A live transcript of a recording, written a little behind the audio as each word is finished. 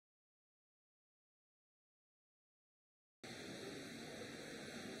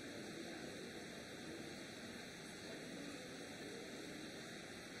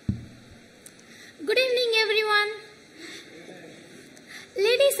Good evening, everyone.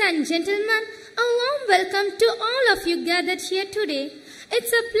 Ladies and gentlemen, a warm welcome to all of you gathered here today.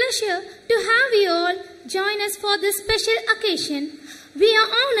 It's a pleasure to have you all join us for this special occasion. We are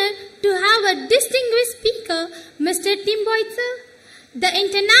honored to have a distinguished speaker, Mr. Tim Boyd, the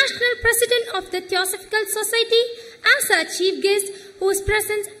International President of the Theosophical Society, as our chief guest, whose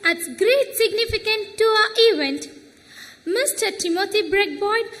presence adds great significance to our event. Mr. Timothy Brett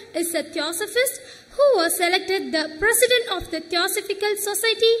Boyd is a theosophist who was elected the President of the Theosophical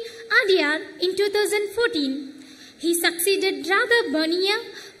Society, Adyar, in 2014. He succeeded Radha Bernier,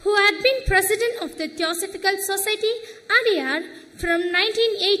 who had been President of the Theosophical Society, Adyar, from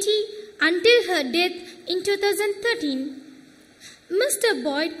 1980 until her death in 2013. Mr.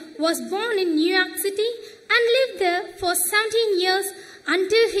 Boyd was born in New York City and lived there for 17 years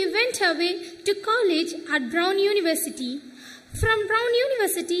until he went away to college at Brown University. From Brown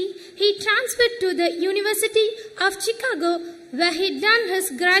University, he transferred to the University of Chicago, where he done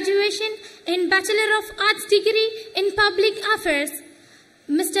his graduation in Bachelor of Arts degree in Public Affairs.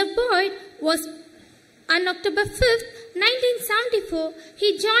 Mr. Boyd was on October 5th, 1974,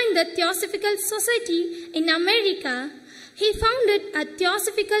 he joined the Theosophical Society in America. He founded a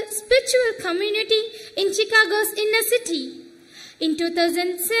theosophical spiritual community in Chicago's inner city. In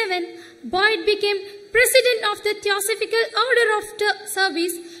 2007, Boyd became President of the Theosophical Order of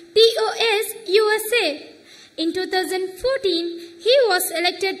Service, TOS, USA. In 2014, he was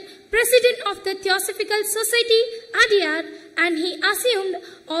elected President of the Theosophical Society, Adyar, and he assumed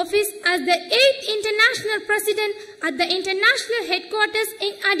office as the 8th International President at the International Headquarters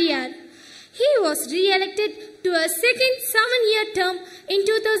in Adyar. He was re-elected to a second 7-year term in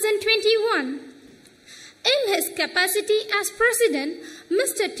 2021. In his capacity as President,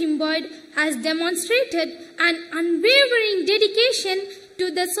 Mr. Tim Boyd has demonstrated an unwavering dedication to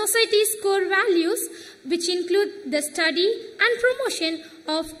the Society's core values, which include the study and promotion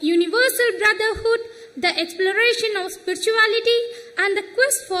of universal brotherhood, the exploration of spirituality, and the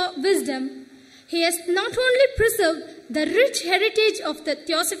quest for wisdom. He has not only preserved the rich heritage of the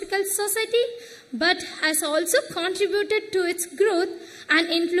Theosophical Society, but has also contributed to its growth and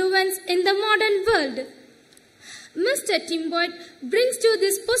influence in the modern world. Mr. Tim Boyd brings to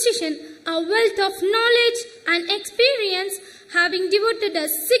this position a wealth of knowledge and experience, having devoted a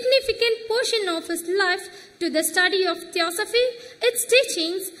significant portion of his life to the study of theosophy, its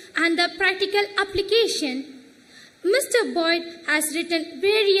teachings, and the practical application. Mr. Boyd has written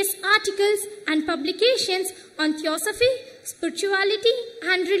various articles and publications on theosophy, spirituality,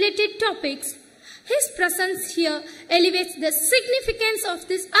 and related topics. His presence here elevates the significance of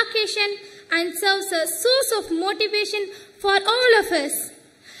this occasion and serves as a source of motivation for all of us.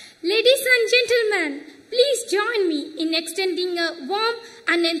 Ladies and gentlemen, please join me in extending a warm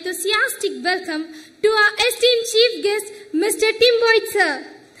and enthusiastic welcome to our esteemed chief guest, Mr. Tim Boyd, sir.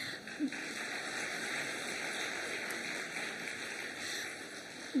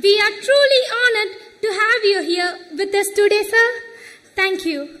 We are truly honored to have you here with us today, sir. Thank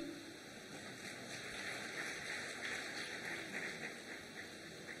you.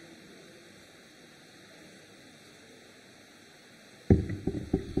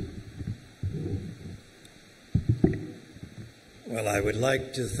 Well, I would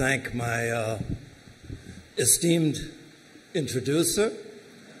like to thank my esteemed introducer,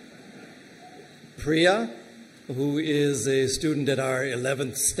 Priya, who is a student at our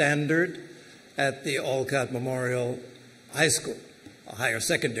 11th standard at the Olcott Memorial High School, a higher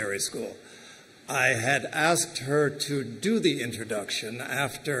secondary school. I had asked her to do the introduction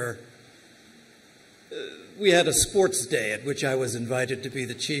after we had a sports day at which I was invited to be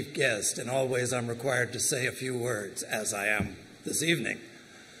the chief guest, and always I'm required to say a few words, as I am this evening.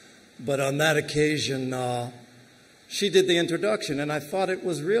 But on that occasion, she did the introduction, and I thought it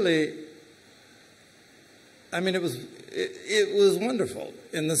was really, it was wonderful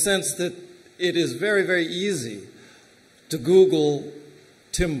in the sense that it is very, very easy to Google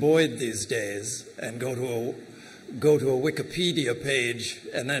Tim Boyd these days and go to a Wikipedia page,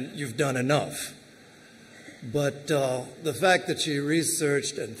 and then you've done enough. But the fact that she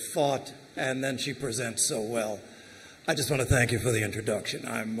researched and thought, and then she presents so well, I just want to thank you for the introduction.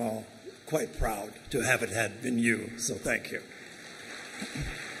 I'm quite proud to have it had been you, so thank you.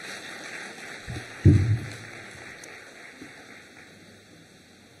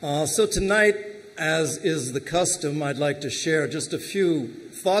 So tonight, as is the custom, I'd like to share just a few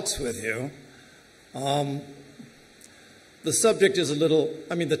thoughts with you. The subject is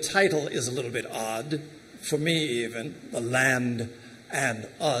the title is a little bit odd, for me even, The Land and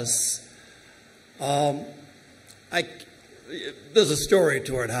Us. there's a story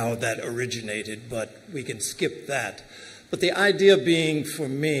toward how that originated, but we can skip that. But the idea being for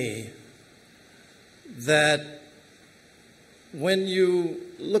me that when you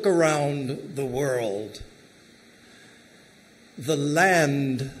look around the world, the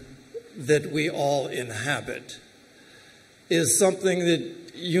land that we all inhabit is something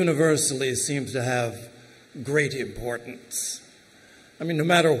that universally seems to have great importance. I mean, no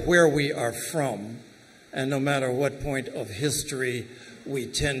matter where we are from, and no matter what point of history we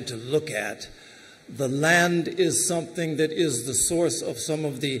tend to look at, the land is something that is the source of some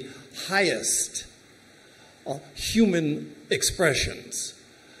of the highest human expressions,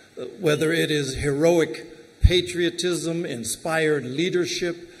 whether it is heroic patriotism, inspired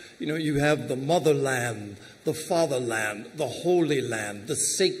leadership. You know, you have the motherland, the fatherland, the holy land, the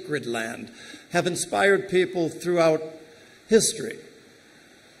sacred land, have inspired people throughout history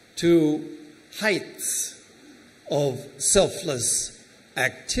to heights of selfless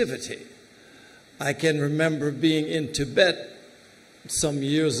activity. I can remember being in Tibet some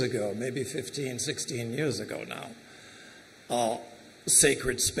years ago, maybe 15, 16 years ago now,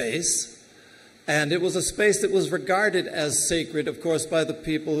 sacred space. And it was a space that was regarded as sacred, of course, by the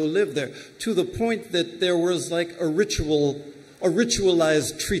people who lived there, to the point that there was like a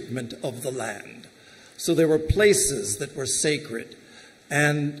ritualized treatment of the land. So there were places that were sacred.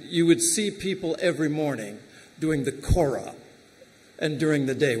 And you would see people every morning doing the Korah, and during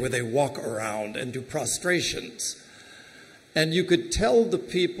the day where they walk around and do prostrations. And you could tell the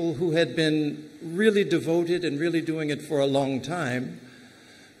people who had been really devoted and really doing it for a long time,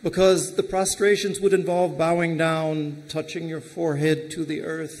 because the prostrations would involve bowing down, touching your forehead to the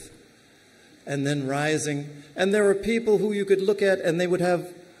earth, and then rising. And there were people who you could look at and they would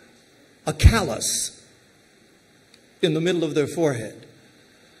have a callus in the middle of their forehead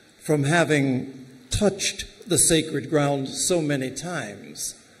from having touched the sacred ground so many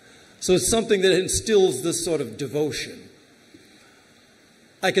times. So it's something that instills this sort of devotion.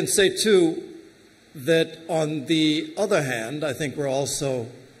 I can say, too, that on the other hand, I think we're also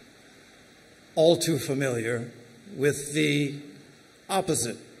all too familiar with the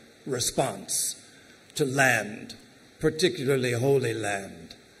opposite response to land, particularly Holy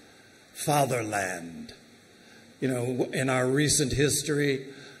Land, fatherland. You know, in our recent history,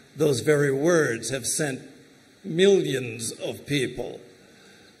 those very words have sent millions of people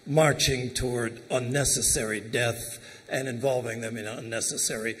marching toward unnecessary death and involving them in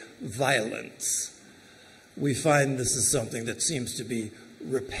unnecessary violence. We find this is something that seems to be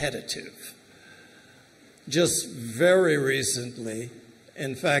repetitive. Just very recently,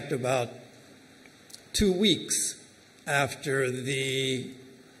 in fact, about 2 weeks after the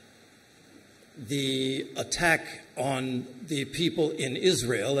attack on the people in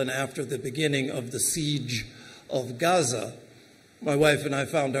Israel and after the beginning of the siege of Gaza, my wife and I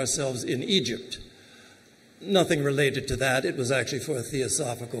found ourselves in Egypt. Nothing related to that. It was actually for a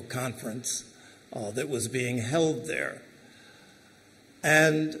theosophical conference that was being held there.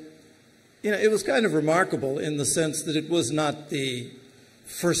 And, you know, it was kind of remarkable in the sense that it was not the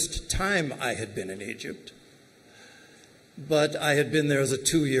first time I had been in Egypt, but I had been there as a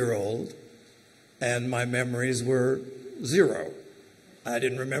 2-year-old, and my memories were zero. I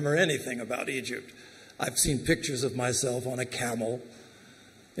didn't remember anything about Egypt. I've seen pictures of myself on a camel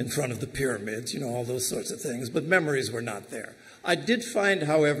in front of the pyramids, you know, all those sorts of things, but memories were not there. I did find,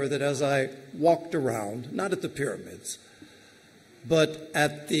 however, that as I walked around, not at the pyramids, but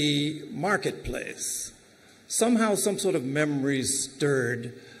at the marketplace, somehow some sort of memories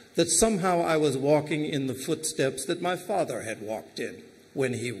stirred that somehow I was walking in the footsteps that my father had walked in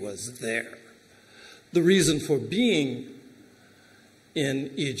when he was there. The reason for being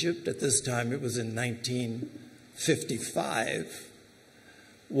in Egypt, at this time it was in 1955,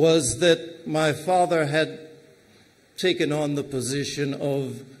 was that my father had taken on the position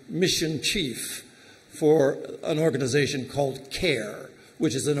of mission chief for an organization called CARE,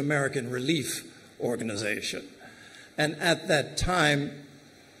 which is an American relief organization. And at that time,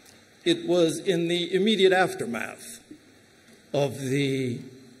 it was in the immediate aftermath of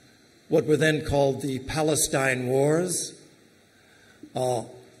what were then called the Palestine Wars.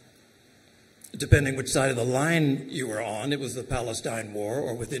 Depending which side of the line you were on, it was the Palestine War,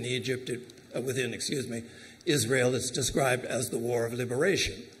 or within Israel, it's described as the War of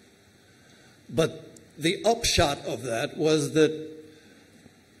Liberation. But the upshot of that was that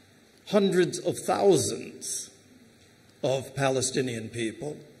hundreds of thousands of Palestinian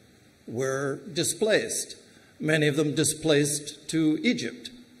people were displaced, many of them displaced to Egypt.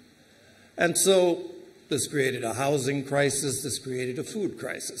 And so this created a housing crisis, this created a food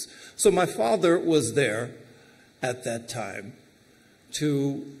crisis. So my father was there at that time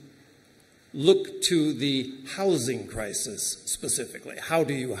to look to the housing crisis specifically. How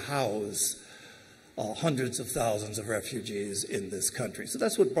do you house hundreds of thousands of refugees in this country? So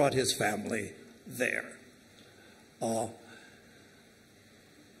that's what brought his family there.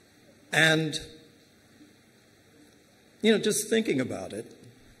 And, you know, just thinking about it,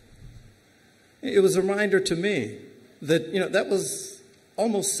 it was a reminder to me that, you know, that was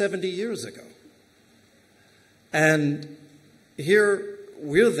almost 70 years ago. And here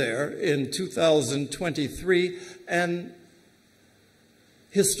we're there in 2023, and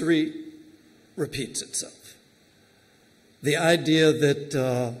history repeats itself. The idea that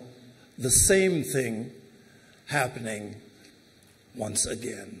the same thing happening once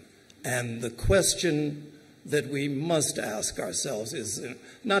again. And the question that we must ask ourselves is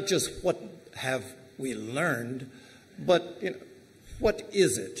not just what have we learned, but, you know, what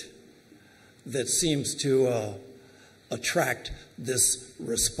is it that seems to attract this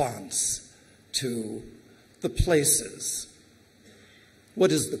response to the places?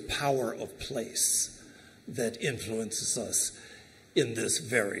 What is the power of place that influences us in this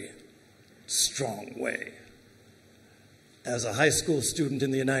very strong way? As a high school student in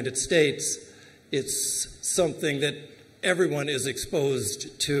the United States, it's something that everyone is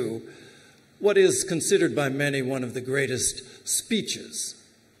exposed to, what is considered by many one of the greatest speeches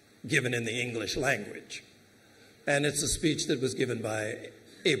given in the English language. And it's a speech that was given by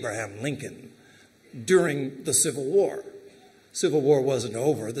Abraham Lincoln during the Civil War. Civil War wasn't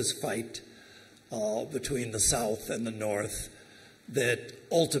over, this fight between the South and the North that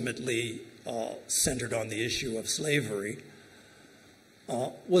ultimately centered on the issue of slavery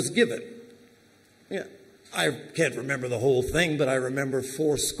was given. Yeah, I can't remember the whole thing, but I remember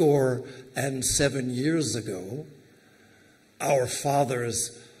 407 years ago, our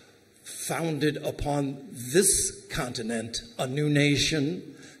fathers founded upon this continent a new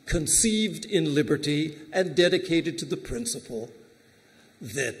nation, conceived in liberty and dedicated to the principle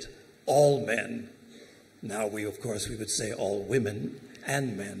that all men, now of course we would say all women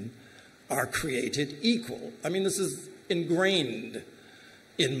and men, are created equal. I mean, this is ingrained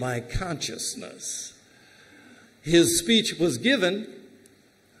in my consciousness. His speech was given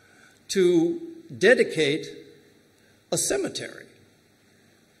to dedicate a cemetery,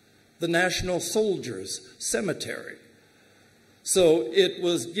 the National Soldiers Cemetery. So it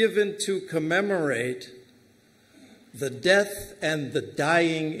was given to commemorate the death and the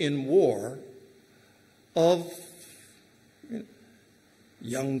dying in war of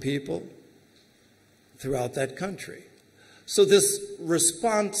young people throughout that country. So this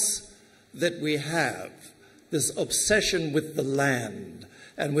response that we have, this obsession with the land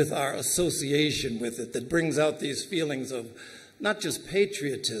and with our association with it that brings out these feelings of not just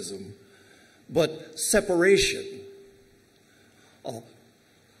patriotism, but separation,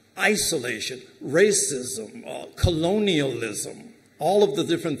 isolation, racism, colonialism, all of the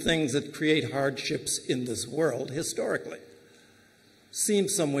different things that create hardships in this world historically seem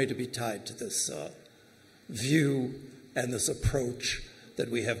some way to be tied to this view and this approach that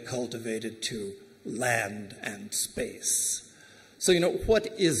we have cultivated to land and space. So, you know, what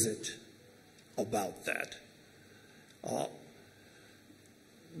is it about that?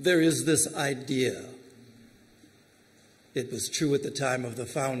 There is this idea. It was true at the time of the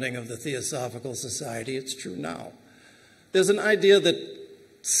founding of the Theosophical Society. It's true now. There's an idea that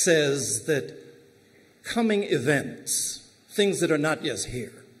says that coming events, things that are not yet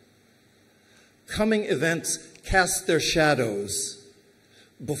here, coming events cast their shadows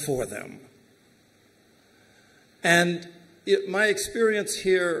before them. And my experience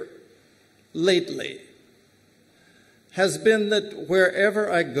here lately has been that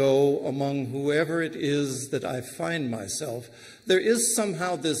wherever I go, among whoever it is that I find myself, there is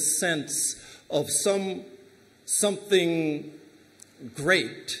somehow this sense of something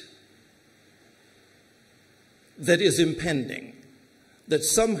great that is impending, that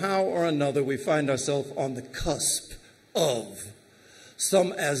somehow or another we find ourselves on the cusp of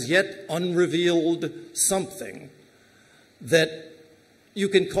some as yet unrevealed something that you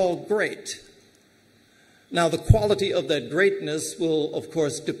can call great. Now, the quality of that greatness will, of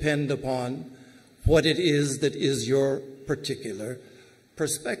course, depend upon what it is that is your particular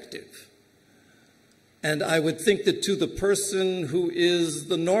perspective. And I would think that to the person who is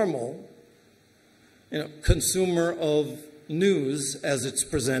the normal, consumer of news as it's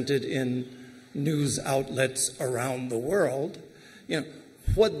presented in news outlets around the world,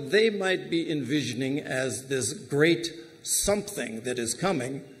 what they might be envisioning as this great something that is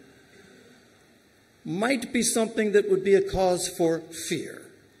coming might be something that would be a cause for fear,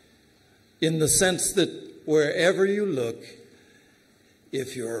 in the sense that wherever you look,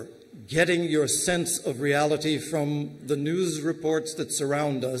 if you're getting your sense of reality from the news reports that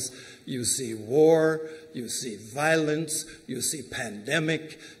surround us, you see war, you see violence, you see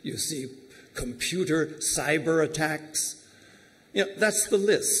pandemic, you see computer cyber attacks. You know, that's the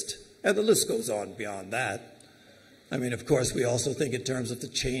list. And the list goes on beyond that. I mean, of course, we also think in terms of the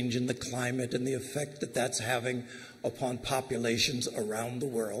change in the climate and the effect that that's having upon populations around the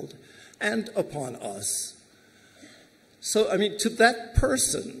world and upon us. So, I mean, to that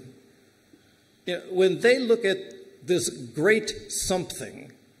person, you know, when they look at this great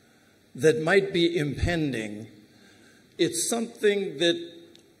something that might be impending, it's something that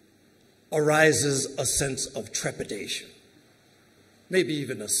arises a sense of trepidation, maybe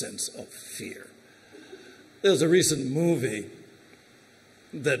even a sense of fear. There was a recent movie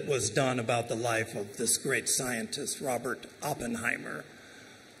that was done about the life of this great scientist, Robert Oppenheimer.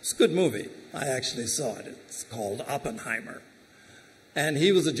 It's a good movie. I actually saw it. It's called Oppenheimer. And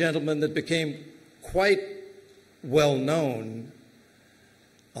he was a gentleman that became quite well known.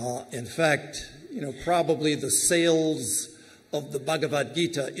 In fact, you know, probably the sales of the Bhagavad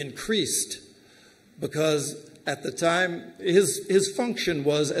Gita increased because at the time his function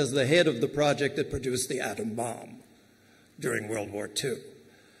was as the head of the project that produced the atom bomb during World War II.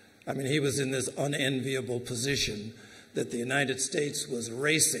 I mean, he was in this unenviable position that the United States was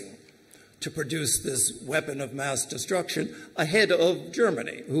racing to produce this weapon of mass destruction ahead of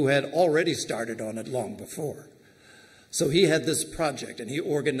Germany, who had already started on it long before. So he had this project, and he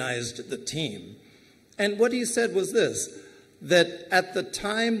organized the team. And what he said was this, that at the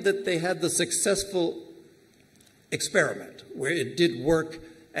time that they had the successful experiment, where it did work,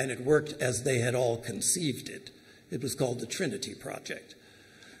 and it worked as they had all conceived it, it was called the Trinity Project.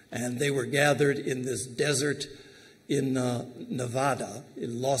 And they were gathered in this desert in Nevada,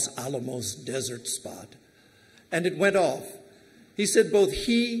 in Los Alamos desert spot, and it went off. He said both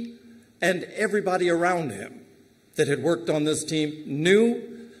he and everybody around him that had worked on this team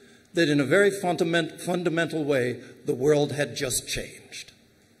knew that in a very fundamental way, the world had just changed.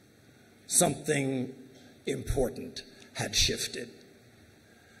 Something important had shifted.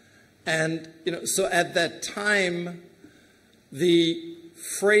 And, you know, so at that time, the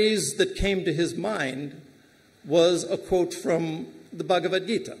phrase that came to his mind was a quote from the Bhagavad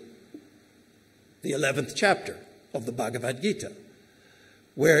Gita, the 11th chapter of the Bhagavad Gita,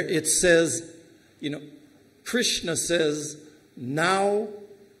 where it says, you know, Krishna says, "Now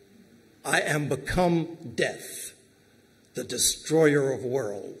I am become death, the destroyer of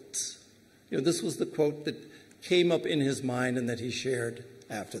worlds." You know, this was the quote that came up in his mind and that he shared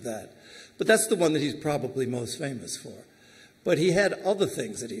after that. But that's the one that he's probably most famous for. But he had other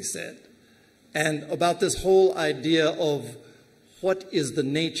things that he said. And about this whole idea of what is the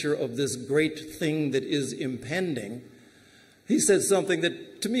nature of this great thing that is impending, he said something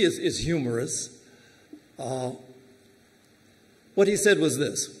that to me is humorous. What he said was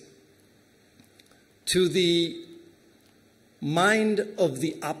this: to the mind of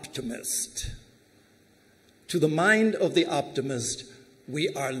the optimist, we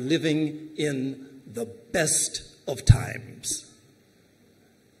are living in the best of times.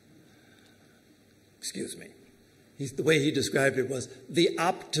 Excuse me. The way he described it was, the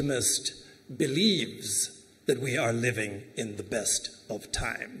optimist believes that we are living in the best of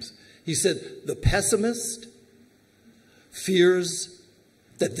times. He said, the pessimist fears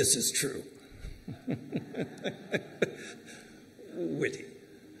that this is true. Witty.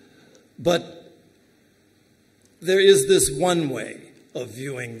 But there is this one way of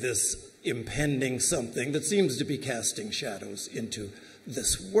viewing this impending something that seems to be casting shadows into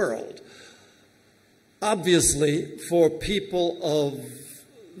this world. Obviously, for people of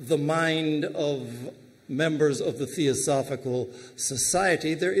the mind of members of the Theosophical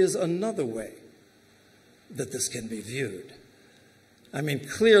Society, there is another way that this can be viewed. I mean,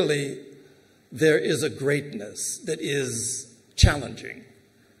 clearly, there is a greatness that is challenging.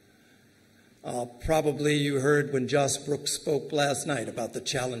 Probably you heard when Joss Brooks spoke last night about the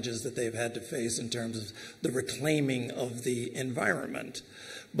challenges that they've had to face in terms of the reclaiming of the environment.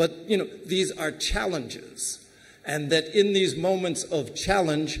 But, you know, these are challenges, and that in these moments of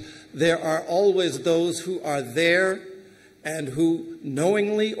challenge, there are always those who are there and who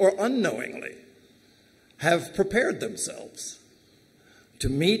knowingly or unknowingly have prepared themselves to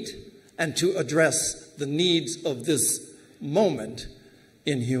meet and to address the needs of this moment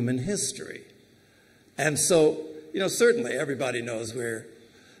in human history. And so, you know, certainly everybody knows where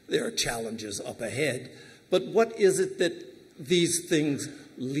there are challenges up ahead, but what is it that these things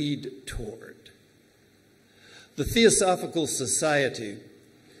lead toward? The Theosophical Society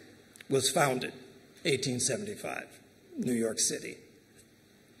was founded 1875, New York City.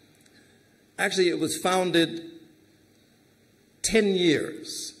 Actually, it was founded 10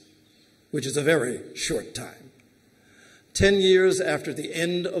 years, which is a very short time. 10 years after the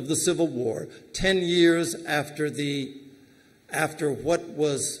end of the Civil War, 10 years after what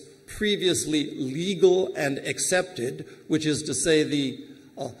was previously legal and accepted, which is to say the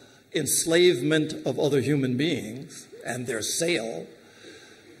enslavement of other human beings and their sale.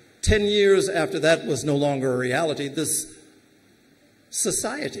 10 years after that was no longer a reality, this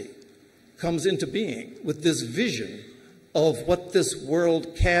society comes into being with this vision of what this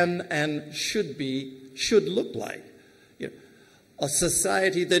world can and should look like. You know, a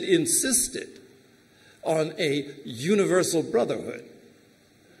society that insisted on a universal brotherhood,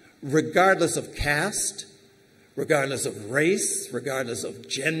 regardless of caste, regardless of race, regardless of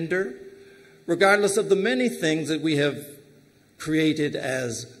gender, regardless of the many things that we have created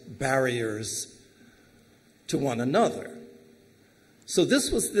as barriers to one another. So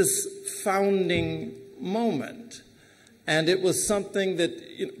this was this founding moment, and it was something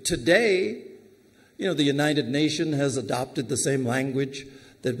that today, the United Nations has adopted the same language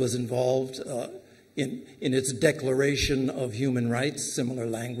that was involved in its Declaration of Human Rights. Similar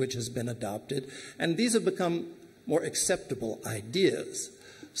language has been adopted, and these have become more acceptable ideas.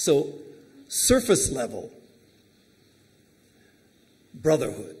 So surface level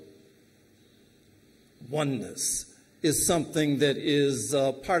brotherhood, oneness, is something that is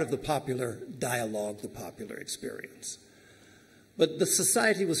part of the popular dialogue, the popular experience. But the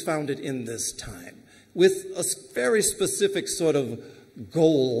society was founded in this time with a very specific sort of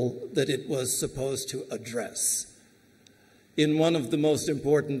goal that it was supposed to address. In one of the most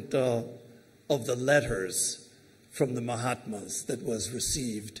important of the letters from the Mahatmas that was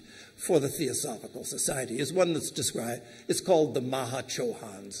received for the Theosophical Society is one that's described. It's called the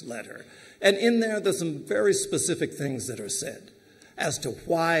Mahachohan's letter. And in there, there's some very specific things that are said as to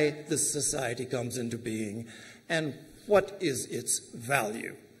why this society comes into being and what is its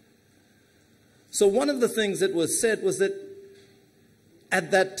value. So one of the things that was said was that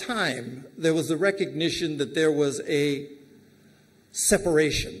at that time, there was a recognition that there was a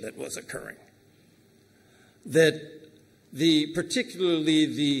separation that was occurring, that particularly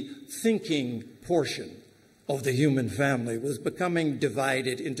the thinking portion of the human family was becoming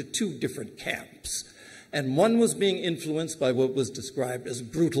divided into two different camps. And one was being influenced by what was described as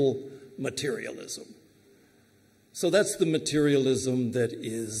brutal materialism. So that's the materialism that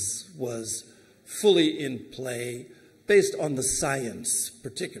was fully in play based on the science,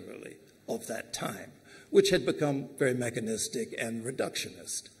 particularly, of that time, which had become very mechanistic and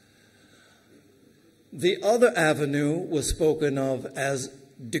reductionist. The other avenue was spoken of as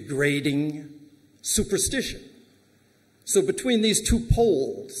degrading superstition. So between these two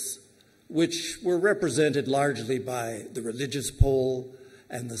poles, which were represented largely by the religious pole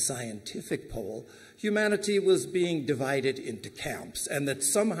and the scientific pole, humanity was being divided into camps, and that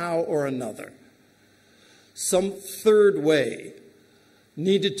somehow or another, some third way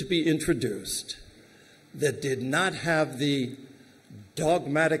needed to be introduced that did not have the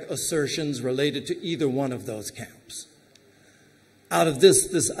dogmatic assertions related to either one of those camps. Out of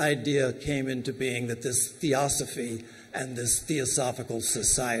this idea came into being that this theosophy and this theosophical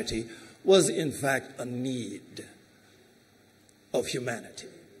society was in fact a need of humanity.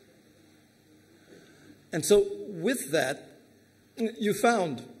 And so with that, you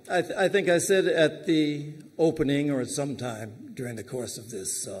found, I think I said at the opening or at some time during the course of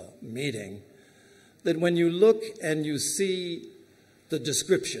this meeting, that when you look and you see the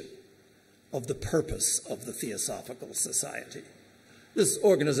description of the purpose of the Theosophical Society, this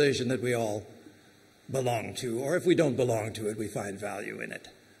organization that we all belong to, or if we don't belong to it, we find value in it.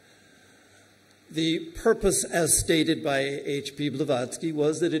 The purpose, as stated by H.P. Blavatsky,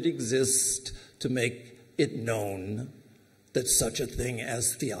 was that it exists to make it known that such a thing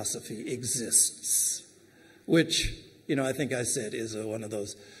as theosophy exists, which, I think I said is one of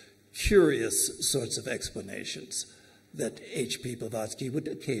those curious sorts of explanations that H.P. Blavatsky would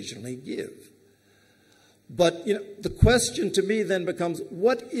occasionally give. But, the question to me then becomes,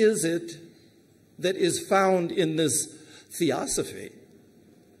 what is it that is found in this theosophy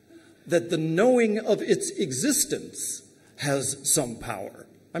that the knowing of its existence has some power?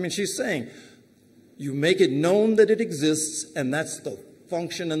 I mean, she's saying, you make it known that it exists, and that's the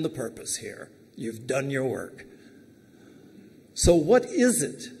function and the purpose here. You've done your work. So what is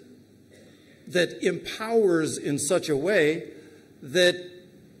it that empowers in such a way that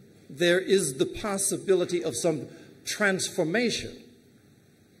there is the possibility of some transformation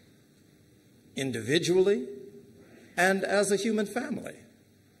individually and as a human family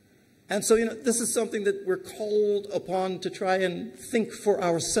And so, this is something that we're called upon to try and think for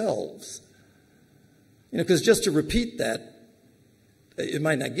ourselves. Because just to repeat that, it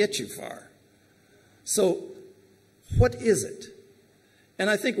might not get you far. So, what is it? And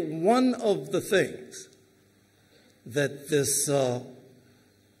I think one of the things that this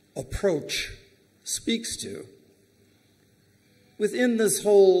approach speaks to, within this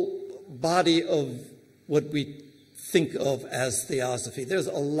whole body of what we think of as theosophy, there's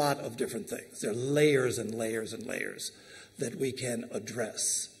a lot of different things. There are layers and layers and layers that we can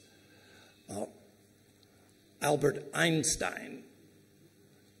address. Albert Einstein,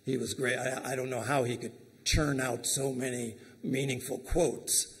 he was great. I don't know how he could churn out so many meaningful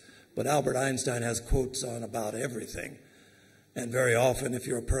quotes, but Albert Einstein has quotes on about everything. And very often, if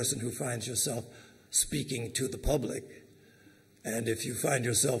you're a person who finds yourself speaking to the public, and if you find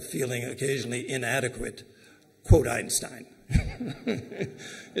yourself feeling occasionally inadequate, quote Einstein.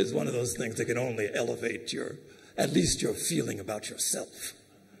 It's one of those things that can only elevate at least your feeling about yourself,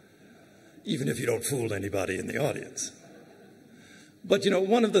 even if you don't fool anybody in the audience. But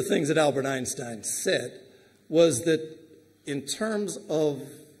one of the things that Albert Einstein said was that in terms of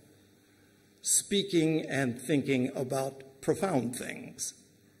speaking and thinking about profound things,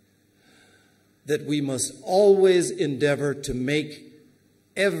 that we must always endeavor to make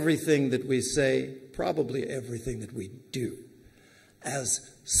everything that we say, probably everything that we do, as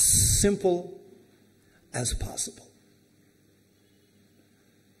simple as possible.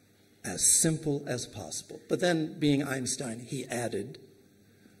 As simple as possible. But then, being Einstein, he added,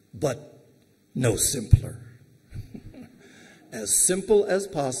 but no simpler. As simple as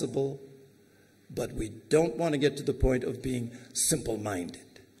possible, but we don't want to get to the point of being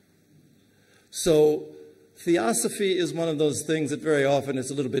simple-minded. So theosophy is one of those things that very often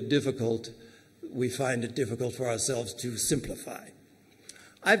it's a little bit difficult. We find it difficult for ourselves to simplify.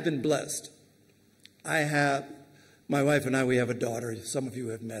 I've been blessed. My wife and I, we have a daughter. Some of you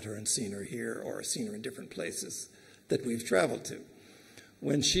have met her and seen her here or seen her in different places that we've traveled to.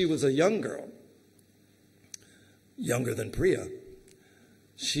 When she was a young girl, younger than Priya,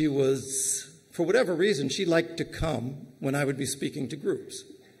 she was, for whatever reason, she liked to come when I would be speaking to groups.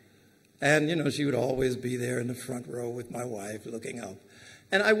 And, she would always be there in the front row with my wife looking up.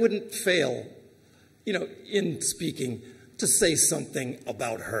 And I wouldn't fail, in speaking to say something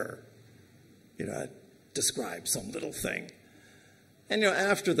about her. I'd describe some little thing. And,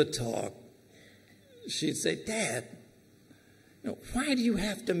 after the talk, she'd say, Dad, why do you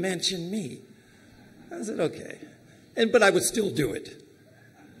have to mention me? I said, okay. But I would still do it.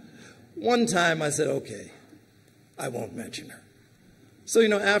 One time I said, okay, I won't mention her. So,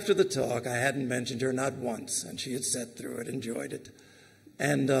 after the talk, I hadn't mentioned her not once, and she had sat through it, enjoyed it.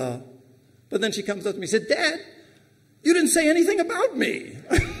 And, but then she comes up to me and said, Dad, you didn't say anything about me.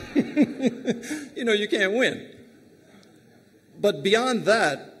 You can't win. But beyond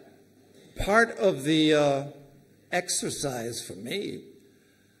that, part of the exercise for me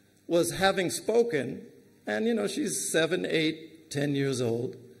was having spoken, and, she's 7, 8, 10 years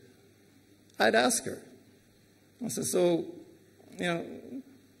old. I'd ask her. I said, so,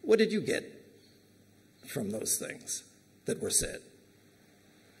 what did you get from those things that were said?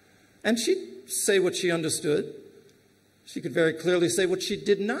 And she'd say what she understood. She could very clearly say what she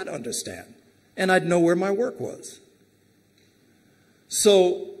did not understand. And I'd know where my work was.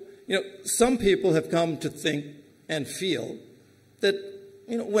 So, some people have come to think and feel that,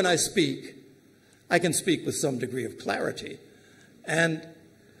 when I speak, I can speak with some degree of clarity. And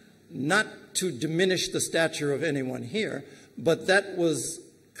not to diminish the stature of anyone here, but that was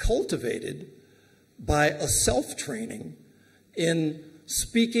cultivated by a self-training in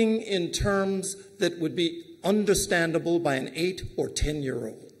speaking in terms that would be understandable by an 8 or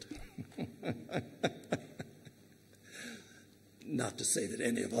 10-year-old. Not to say that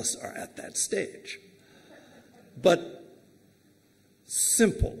any of us are at that stage. But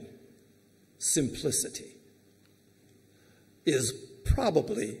simplicity is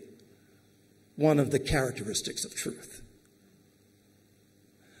probably one of the characteristics of truth.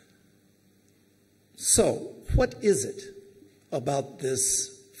 So, what is it about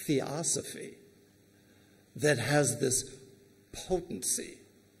this theosophy that has this potency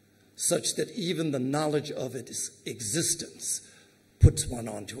such that even the knowledge of its existence puts one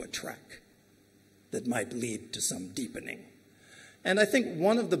onto a track that might lead to some deepening? And I think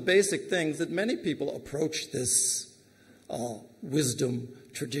one of the basic things that many people approach this wisdom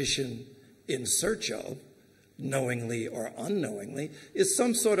tradition in search of, knowingly or unknowingly, is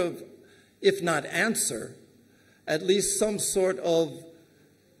some sort of, if not answer, at least some sort of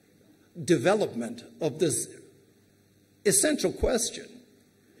development of this essential question.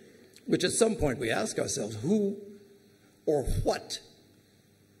 which at some point we ask ourselves, who or what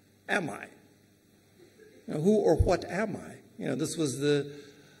am I? Now, who or what am I? You know, this was the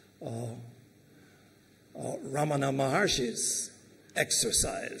Ramana Maharshi's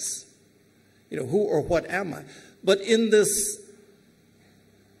exercise. You know, who or what am I? But in this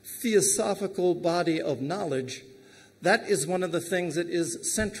theosophical body of knowledge, that is one of the things that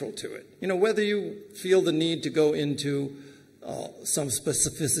is central to it. You know, whether you feel the need to go into some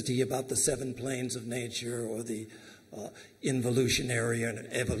specificity about the 7 planes of nature or the involutionary and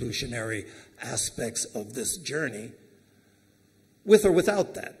evolutionary aspects of this journey, with or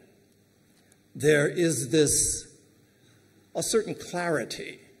without that, there is a certain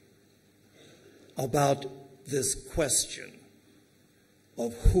clarity about this question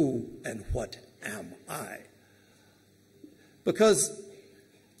of who and what am I. Because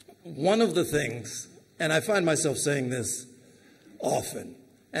one of the things, and I find myself saying this often,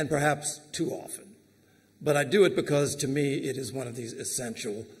 and perhaps too often, but I do it because to me it is one of these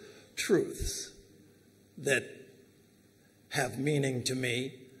essential truths that have meaning to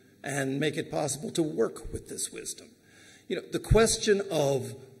me and make it possible to work with this wisdom. You know, the question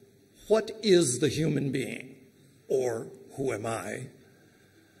of what is the human being, or who am I,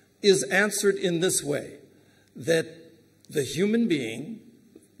 is answered in this way, that the human being,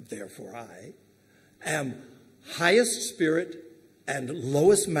 therefore I, am highest spirit and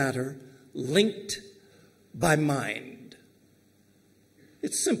lowest matter linked by mind.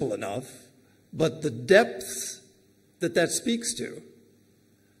 It's simple enough, but the depths that that speaks to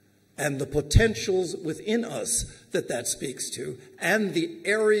and the potentials within us that that speaks to and the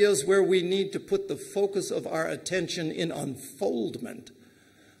areas where we need to put the focus of our attention in unfoldment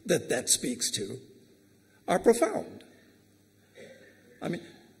that that speaks to are profound. I mean,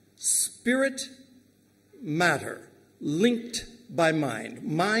 spirit, matter, linked by mind.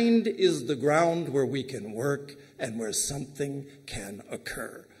 Mind is the ground where we can work and where something can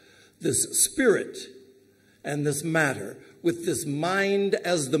occur. This spirit and this matter, with this mind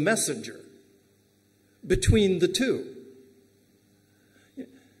as the messenger between the two.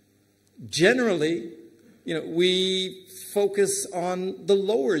 Generally, you know, we focus on the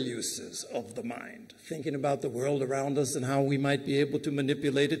lower uses of the mind, thinking about the world around us and how we might be able to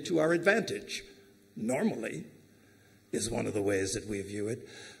manipulate it to our advantage. Normally is one of the ways that we view it.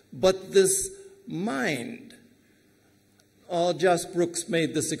 But this mind, Josh Brooks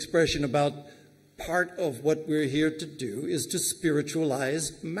made this expression about part of what we're here to do is to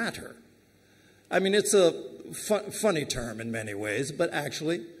spiritualize matter. I mean, it's a funny term in many ways, but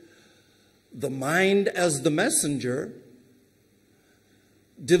actually, the mind as the messenger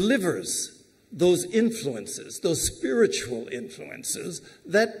delivers those influences, those spiritual influences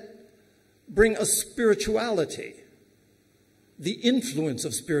that bring a spirituality, the influence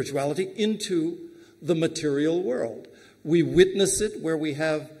of spirituality into the material world. We witness it where we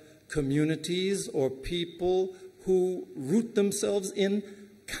have communities or people who root themselves in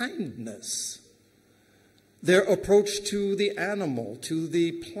kindness. Their approach to the animal, to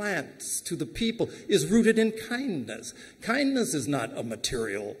the plants, to the people is rooted in kindness. Kindness is not a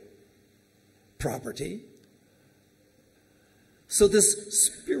material property. So this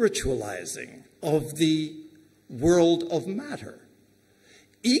spiritualizing of the world of matter.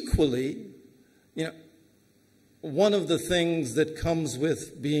 Equally, you know, one of the things that comes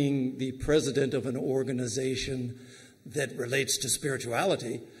with being the president of an organization that relates to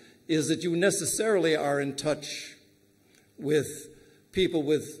spirituality is that you necessarily are in touch with people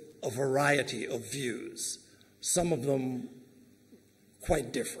with a variety of views, some of them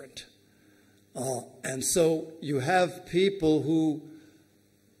quite different. And so you have people who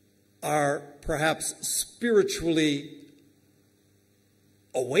are perhaps spiritually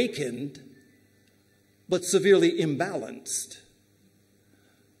awakened, but severely imbalanced.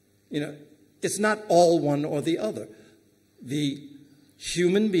 You know, it's not all one or the other. The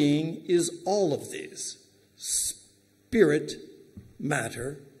human being is all of these: spirit,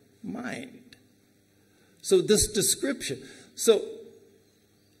 matter, mind. So this description, so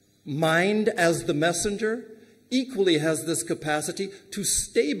mind as the messenger equally has this capacity to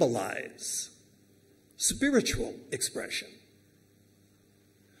stabilize spiritual expression.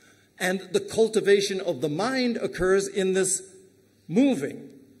 And the cultivation of the mind occurs in this moving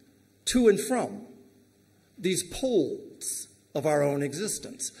to and from these poles of our own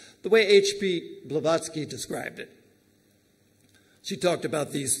existence. The way H.P. Blavatsky described it, she talked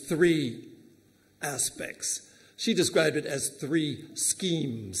about these 3 aspects. She described it as 3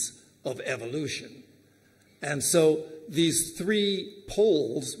 schemes of evolution. And so these 3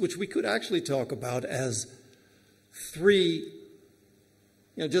 poles, which we could actually talk about as 3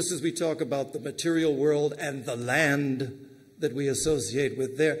 You know, just as we talk about the material world and the land that we associate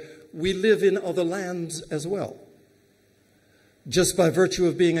with there, we live in other lands as well. Just by virtue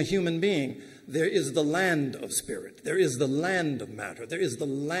of being a human being, there is the land of spirit, there is the land of matter, there is the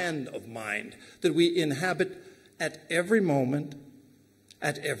land of mind that we inhabit at every moment,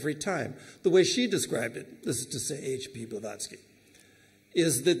 at every time. The way she described it, this is to say H.P. Blavatsky,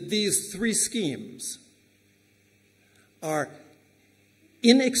 is that these three schemes are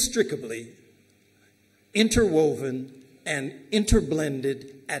inextricably interwoven and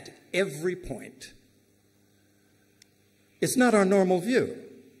interblended at every point. It's not our normal view.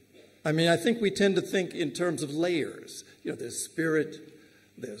 I mean, I think we tend to think in terms of layers. You know, there's spirit,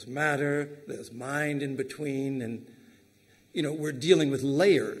 there's matter, there's mind in between, and, you know, we're dealing with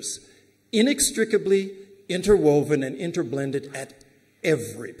layers, inextricably interwoven and interblended at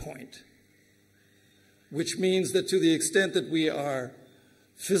every point. Which means that to the extent that we are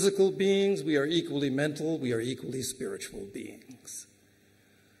physical beings, we are equally mental, we are equally spiritual beings.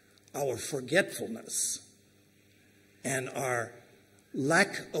 Our forgetfulness and our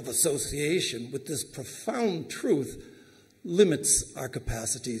lack of association with this profound truth limits our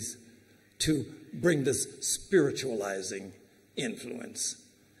capacities to bring this spiritualizing influence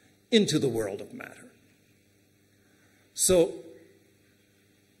into the world of matter. So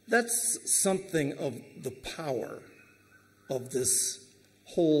that's something of the power of this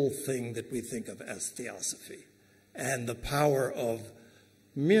whole thing that we think of as theosophy, and the power of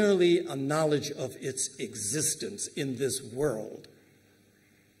merely a knowledge of its existence in this world,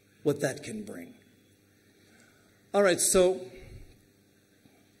 what that can bring. All right, so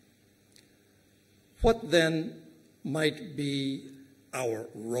what then might be our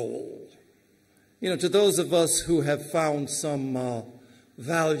role? You know, to those of us who have found some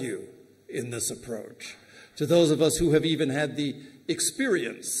value in this approach, to those of us who have even had the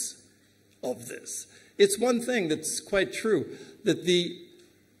experience of this, it's one thing that's quite true, that the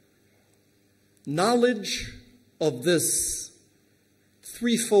knowledge of this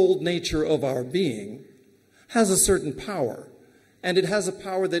threefold nature of our being has a certain power, and it has a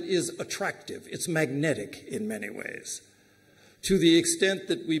power that is attractive. It's magnetic in many ways. To the extent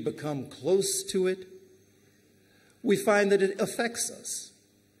that we become close to it, we find that it affects us.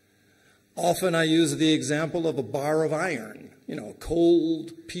 Often I use the example of a bar of iron, you know, a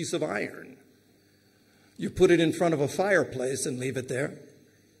cold piece of iron. You put it in front of a fireplace and leave it there,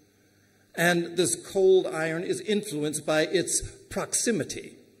 and this cold iron is influenced by its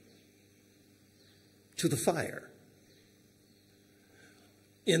proximity to the fire.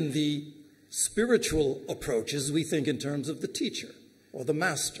 In the spiritual approaches, we think in terms of the teacher or the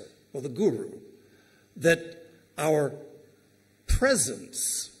master or the guru, that our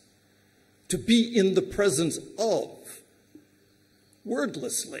presence, to be in the presence of,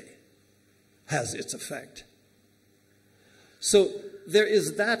 wordlessly, has its effect. So there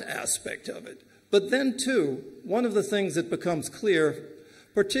is that aspect of it. But then, too, one of the things that becomes clear,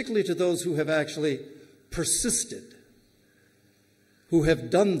 particularly to those who have actually persisted, who have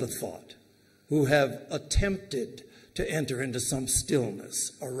done the thought, who have attempted to enter into some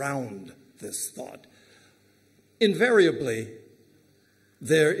stillness around this thought, invariably,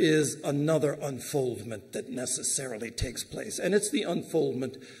 there is another unfoldment that necessarily takes place. And it's the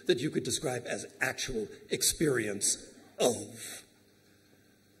unfoldment that you could describe as actual experience of.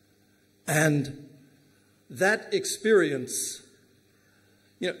 And that experience,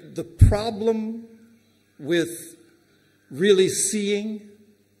 you know, the problem with really seeing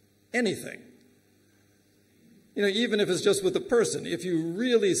anything, you know, even if it's just with a person, if you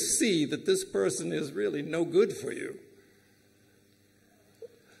really see that this person is really no good for you,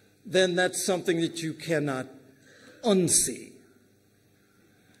 then that's something that you cannot unsee.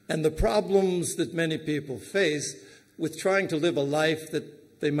 And the problems that many people face with trying to live a life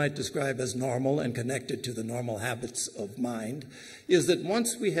that they might describe as normal and connected to the normal habits of mind is that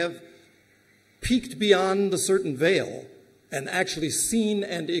once we have peeked beyond a certain veil and actually seen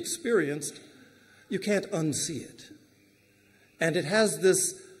and experienced, you can't unsee it. And it has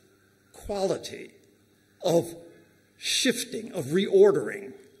this quality of shifting, of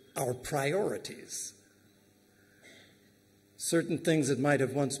reordering our priorities. Certain things that might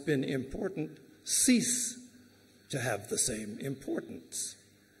have once been important cease to have the same importance.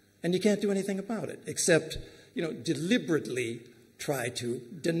 And you can't do anything about it except, you know, deliberately try to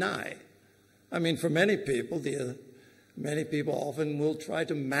deny. I mean, for many people, many people often will try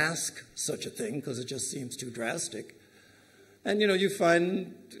to mask such a thing because it just seems too drastic. And, you know, you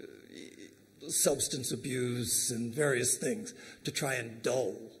find substance abuse and various things to try and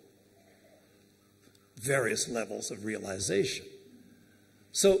dull various levels of realization.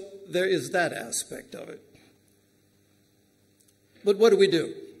 So there is that aspect of it. But what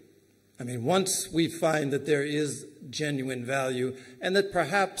do? I mean, once we find that there is genuine value and that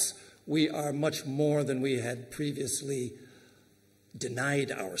perhaps we are much more than we had previously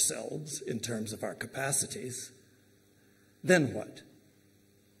denied ourselves in terms of our capacities, then what?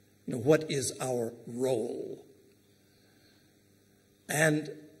 You know, what is our role?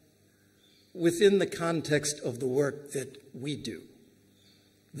 And within the context of the work that we do,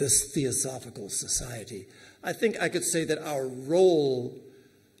 this Theosophical Society, I think I could say that our role,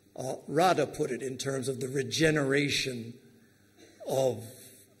 Radha put it in terms of the regeneration of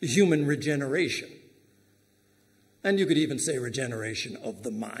human regeneration. And you could even say regeneration of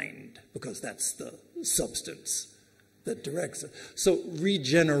the mind, because that's the substance that directs it. So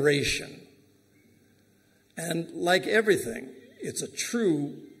regeneration. And like everything, it's a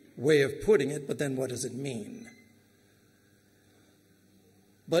true way of putting it, but then what does it mean?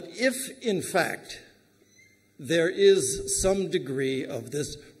 But if, in fact, there is some degree of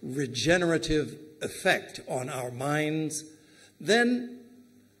this regenerative effect on our minds, then,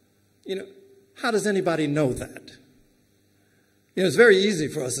 you know, how does anybody know that? You know, it's very easy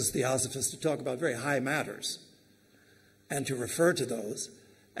for us as Theosophists to talk about very high matters and to refer to those.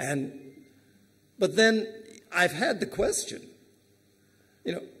 But then I've had the question,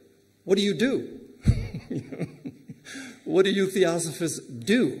 you know, what do you do? You know, what do you Theosophists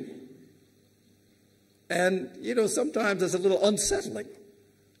do? And, you know, sometimes it's a little unsettling.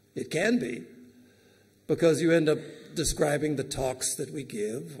 It can be, because you end up describing the talks that we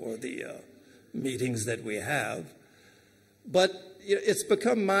give or the meetings that we have. But you know, it's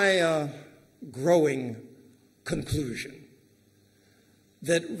become my growing conclusion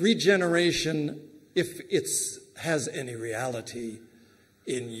that regeneration, if it has any reality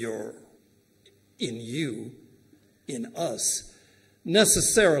in you, in us,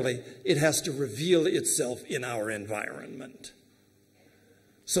 necessarily it has to reveal itself in our environment.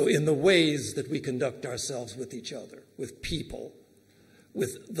 So in the ways that we conduct ourselves with each other, with people,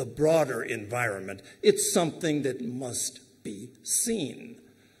 with the broader environment, it's something that must be seen.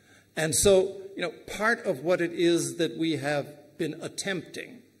 And so, you know, part of what it is that we have been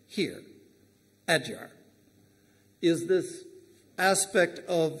attempting here, Adyar, is this aspect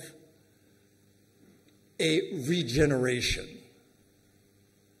of a regeneration,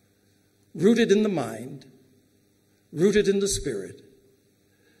 rooted in the mind, rooted in the spirit,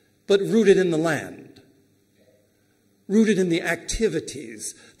 but rooted in the land, rooted in the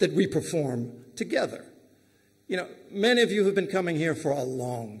activities that we perform together. You know, many of you have been coming here for a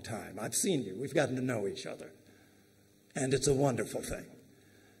long time. I've seen you. We've gotten to know each other. And it's a wonderful thing.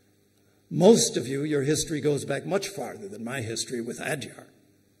 Most of you, your history goes back much farther than my history with Adyar.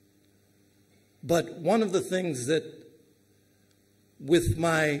 But one of the things that, with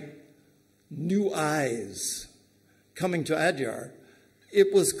my new eyes coming to Adyar,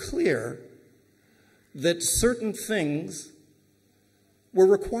 it was clear that certain things were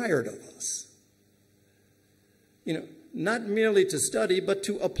required of us. You know, not merely to study, but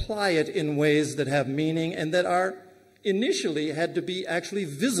to apply it in ways that have meaning and that are initially had to be actually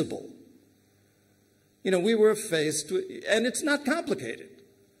visible. You know, we were faced with, and it's not complicated.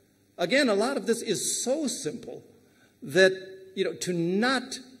 Again, a lot of this is so simple that, you know, to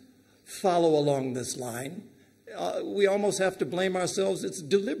not follow along this line, we almost have to blame ourselves. It's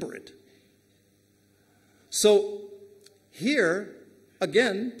deliberate. So here,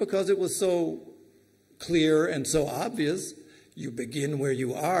 again, because it was so clear and so obvious, you begin where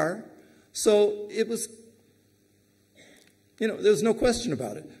you are. So it was, you know, there was no question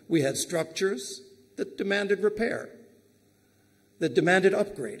about it. We had structures that demanded repair, that demanded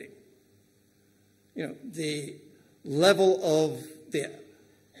upgrading. You know, the level of the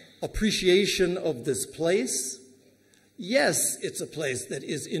appreciation of this place, yes, it's a place that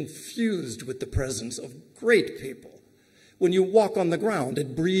is infused with the presence of great people. When you walk on the ground,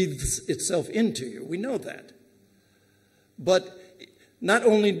 it breathes itself into you. We know that. But not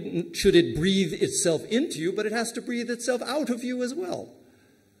only should it breathe itself into you, but it has to breathe itself out of you as well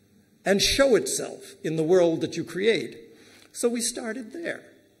and show itself in the world that you create. So we started there.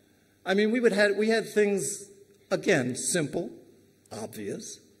 I mean, we had things, again, simple,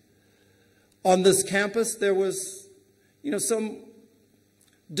 obvious. On this campus, there was, you know, some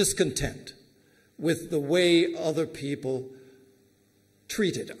discontent with the way other people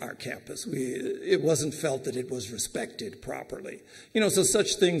treated our campus. It wasn't felt that it was respected properly. You know, so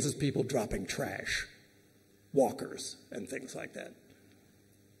such things as people dropping trash, walkers, and things like that.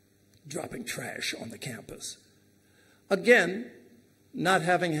 Dropping trash on the campus. Again, not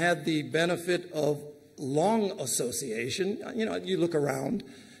having had the benefit of long association, you know, you look around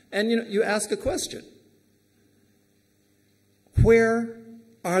and you ask a question. Where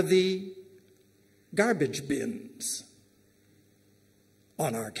are the garbage bins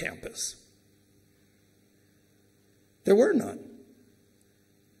on our campus? There were none.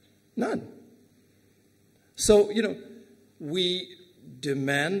 None. So, you know, we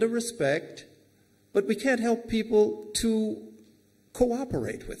demand a respect, but we can't help people to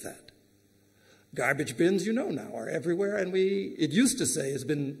cooperate with that. Garbage bins, you know now, are everywhere, and it used to say, it's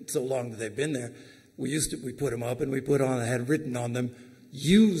been so long that they've been there, we put them up and I had written on them,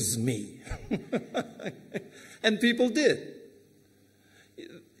 "Use me." And people did.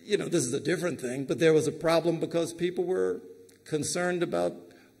 You know, this is a different thing, but there was a problem because people were concerned about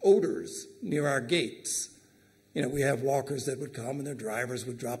odors near our gates. You know, we have walkers that would come and their drivers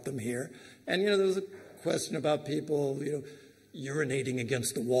would drop them here. And, you know, there was a question about people, you know, urinating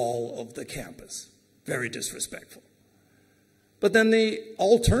against the wall of the campus. Very disrespectful. But then the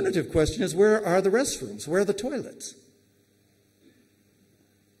alternative question is, where are the restrooms? Where are the toilets?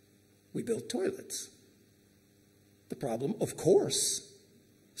 We built toilets. The problem, of course,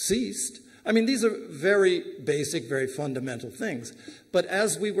 ceased. I mean, these are very basic, very fundamental things. But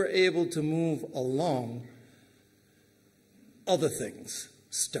as we were able to move along, other things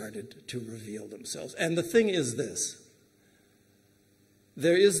started to reveal themselves. And the thing is this.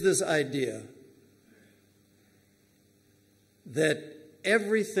 There is this idea that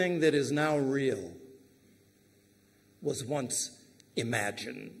everything that is now real was once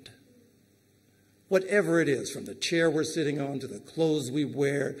imagined. Whatever it is, from the chair we're sitting on to the clothes we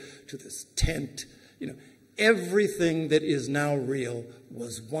wear to this tent, you know, everything that is now real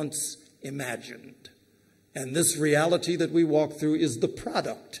was once imagined. And this reality that we walk through is the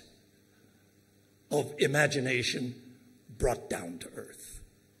product of imagination brought down to earth.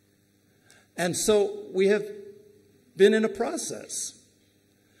 And so we have been in a process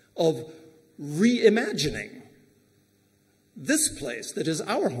of reimagining this place that is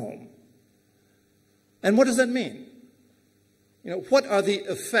our home. And what does that mean? You know, what are the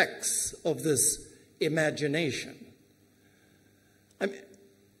effects of this imagination? I mean,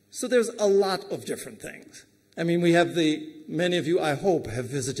 so there's a lot of different things. I mean, we have many of you, I hope, have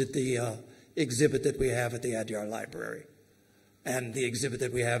visited the exhibit that we have at the Adyar Library and the exhibit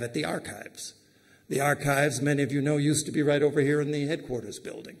that we have at the archives. The archives, many of you know, used to be right over here in the headquarters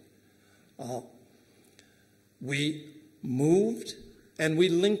building. We moved and we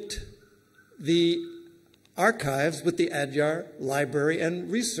linked the archives with the Adyar Library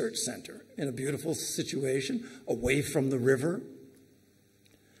and Research Center in a beautiful situation away from the river.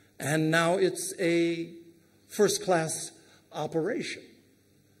 And now it's a first-class operation.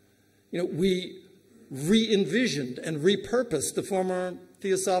 You know, we re-envisioned and repurposed the former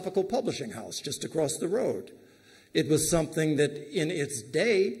Theosophical Publishing House just across the road. It was something that in its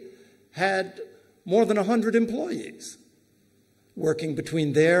day had more than 100 employees working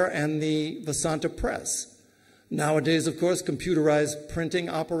between there and the Vasanta Press. Nowadays, of course, computerized printing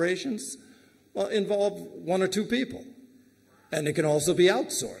operations involve one or two people. And it can also be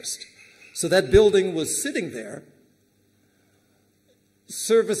outsourced. So that building was sitting there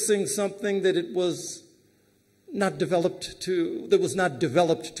servicing something that it was not developed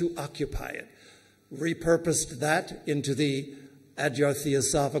to occupy it. Repurposed that into the Adyar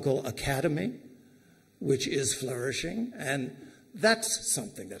Theosophical Academy, which is flourishing, and that's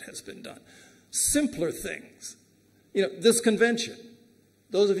something that has been done. Simpler things. You know, this convention,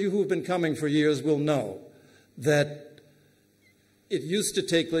 those of you who have been coming for years will know that it used to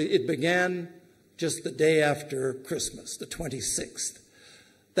take place, it began just the day after Christmas, the 26th.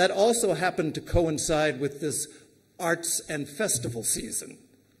 That also happened to coincide with this arts and festival season,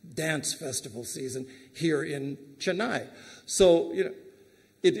 dance festival season here in Chennai. So, you know,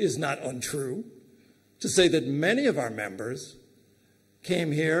 it is not untrue to say that many of our members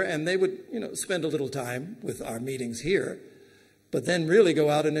came here and they would, you know, spend a little time with our meetings here, but then really go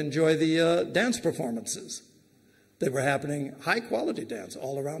out and enjoy the dance performances that were happening, high-quality dance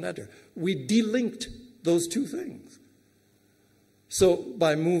all around Adyar. We delinked those two things. So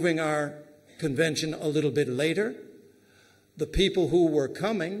by moving our convention a little bit later, the people who were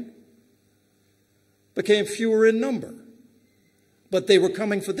coming became fewer in number. But they were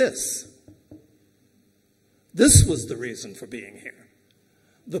coming for this. This was the reason for being here.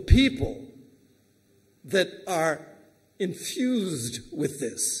 The people that are infused with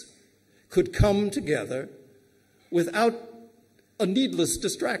this could come together without a needless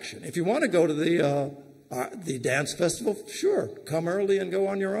distraction. If you want to go to the dance festival, sure, come early and go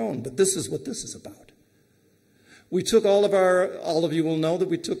on your own. But this is what this is about. We took all of you will know that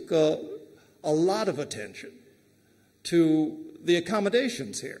we took a lot of attention to the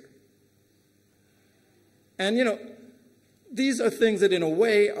accommodations here. And, you know, these are things that in a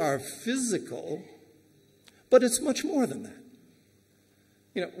way are physical, but it's much more than that.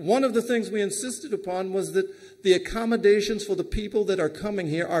 You know, one of the things we insisted upon was that the accommodations for the people that are coming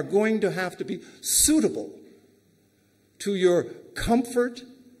here are going to have to be suitable to your comfort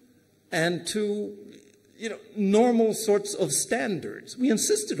and to, you know, normal sorts of standards. We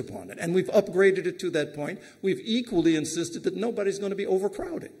insisted upon it, and we've upgraded it to that point. We've equally insisted that nobody's going to be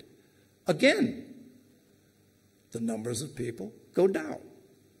overcrowded. Again, the numbers of people go down.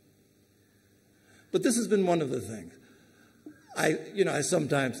 But this has been one of the things. I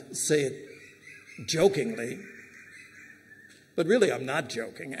sometimes say it jokingly, but really I'm not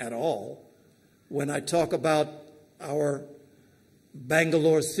joking at all when I talk about our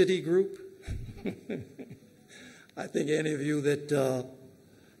Bangalore City group. I think any of you that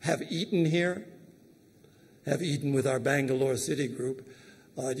have eaten here have eaten with our Bangalore City group.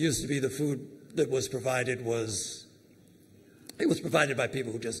 It used to be the food that was provided it was provided by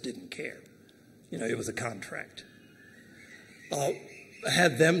people who just didn't care. You know, it was a contract.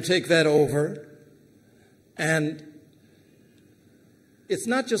 Had them take that over, and it's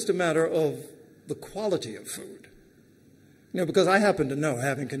not just a matter of the quality of food. You know, because I happen to know,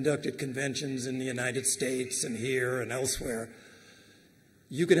 having conducted conventions in the United States and here and elsewhere,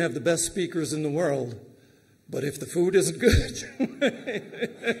 you can have the best speakers in the world, but if the food isn't good,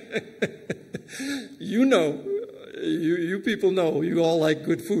 you know, you people know, you all like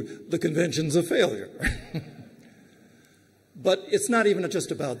good food. The convention's a failure. But it's not even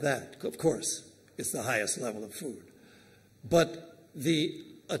just about that. Of course, it's the highest level of food. But the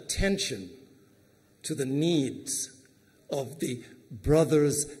attention to the needs of the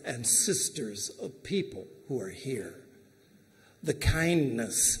brothers and sisters of people who are here, the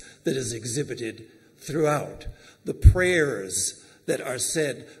kindness that is exhibited throughout, the prayers that are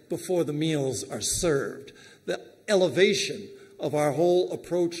said before the meals are served, the elevation of our whole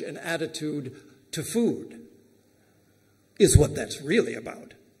approach and attitude to food is what that's really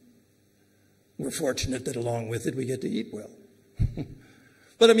about. We're fortunate that along with it we get to eat well.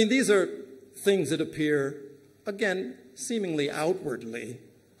 But I mean, these are things that appear, again, seemingly outwardly.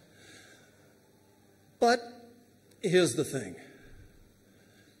 But here's the thing.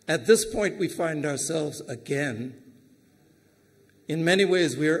 At this point we find ourselves again, in many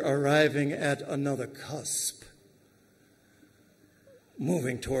ways we're arriving at another cusp,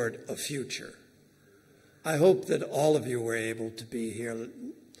 moving toward a future. I hope that all of you were able to be here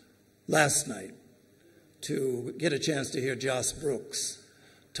last night to get a chance to hear Joss Brooks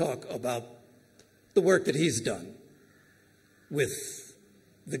talk about the work that he's done with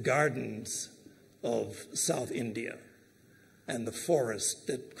the gardens of South India and the forest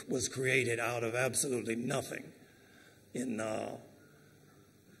that was created out of absolutely nothing in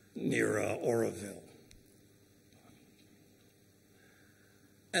near Oroville.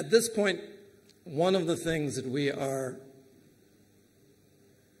 At this point, one of the things that we are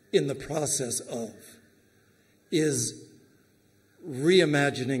in the process of is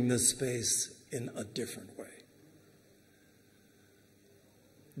reimagining this space in a different way.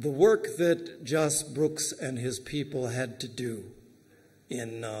 The work that Joss Brooks and his people had to do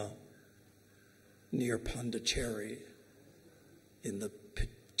in near Pondicherry, in the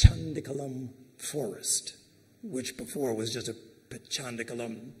Pichandikalam forest, which before was just a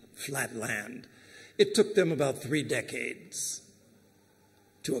Pichandikalam flat land. It took them about 3 decades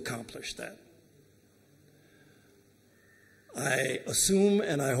to accomplish that. I assume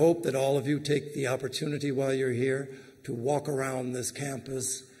and I hope that all of you take the opportunity while you're here to walk around this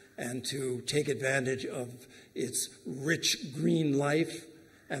campus and to take advantage of its rich green life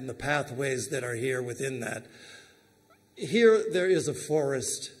and the pathways that are here within that. Here there is a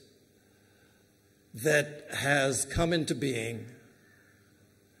forest that has come into being.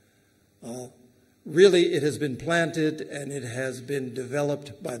 Really, it has been planted and it has been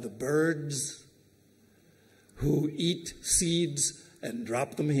developed by the birds who eat seeds and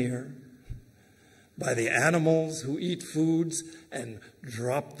drop them here, by the animals who eat foods and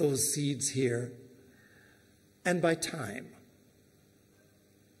drop those seeds here, and by time.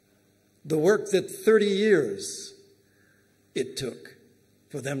 The work that 30 years it took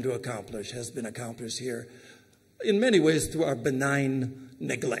for them to accomplish has been accomplished here, in many ways through our benign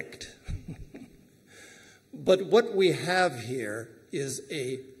neglect. But what we have here is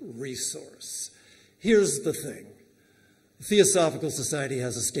a resource. Here's the thing. The Theosophical Society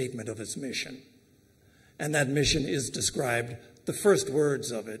has a statement of its mission. And that mission is described, the first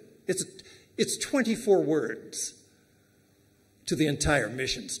words of it, it's 24 words to the entire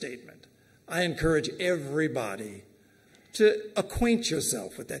mission statement. I encourage everybody to acquaint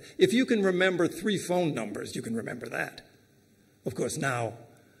yourself with that. If you can remember 3 phone numbers, you can remember that. Of course, now,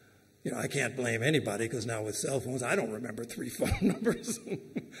 I can't blame anybody, because now with cell phones, I don't remember 3 phone numbers.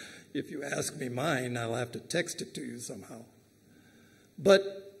 If you ask me mine, I'll have to text it to you somehow. But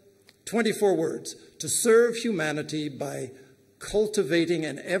 24 words: to serve humanity by cultivating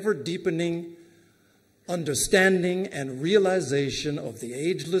an ever-deepening understanding and realization of the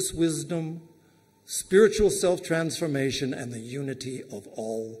ageless wisdom, spiritual self-transformation, and the unity of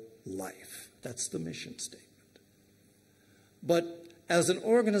all life. That's the mission statement. But as an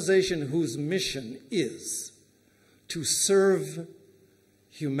organization whose mission is to serve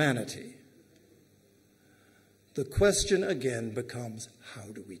humanity, the question again becomes,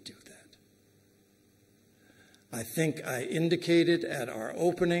 how do we do that? I think I indicated at our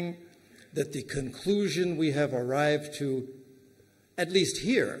opening that the conclusion we have arrived to, at least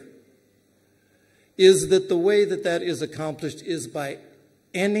here, is that the way that that is accomplished is by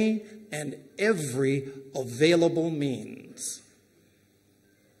any and every available means.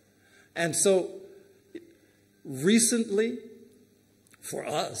 And so, recently, for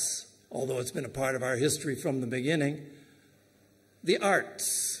us, although it's been a part of our history from the beginning, the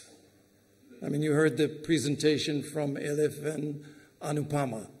arts. I mean, you heard the presentation from Elif and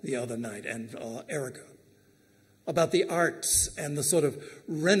Anupama the other night, and Erica, about the arts and the sort of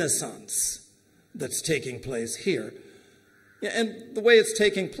renaissance that's taking place here. And the way it's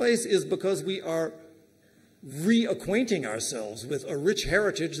taking place is because we are reacquainting ourselves with a rich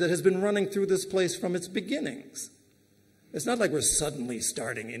heritage that has been running through this place from its beginnings. It's not like we're suddenly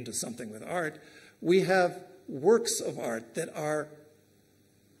starting into something with art. We have works of art that are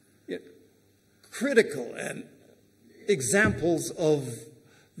critical and examples of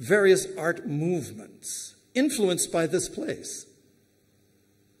various art movements influenced by this place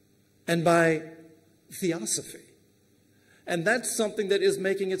and by theosophy. And that's something that is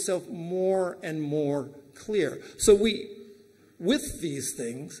making itself more and more clear. So with these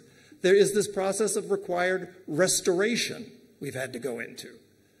things, there is this process of required restoration we've had to go into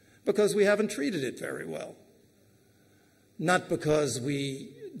because we haven't treated it very well. Not because we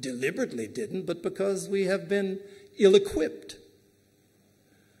deliberately didn't, but because we have been ill-equipped.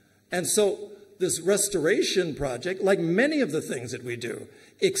 And so this restoration project, like many of the things that we do,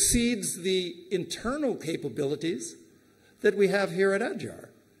 exceeds the internal capabilities that we have here at Adyar.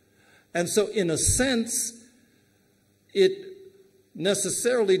 And so in a sense, it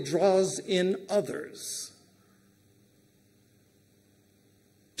necessarily draws in others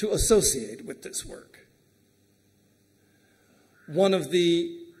to associate with this work. One of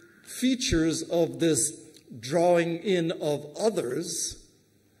the features of this drawing in of others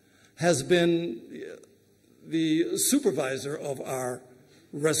has been the supervisor of our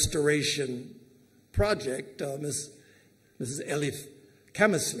restoration project, Mrs. Elif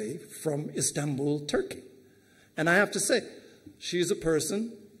Kamisli from Istanbul, Turkey. And I have to say, she's a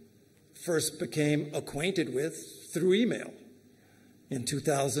person first became acquainted with through email in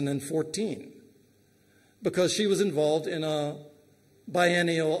 2014 because she was involved in a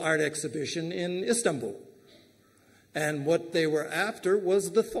biennial art exhibition in Istanbul. And what they were after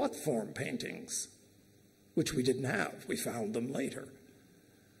was the thought form paintings, which we didn't have. We found them later.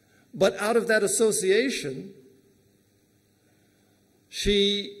 But out of that association,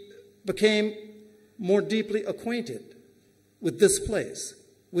 she became more deeply acquainted with this place,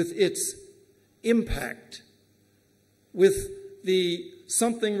 with its impact, with the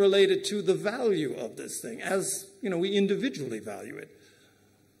something related to the value of this thing, as we individually value it.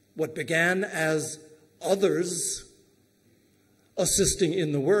 What began as others assisting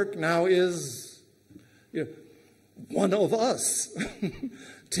in the work now is one of us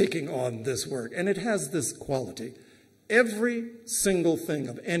taking on this work. And it has this quality. Every single thing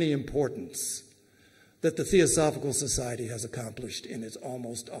of any importance that the Theosophical Society has accomplished in its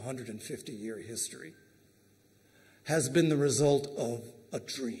almost 150-year history has been the result of a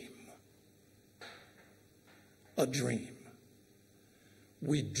dream. A dream.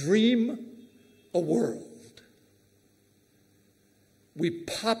 We dream a world. We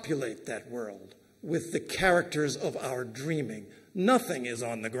populate that world with the characters of our dreaming. Nothing is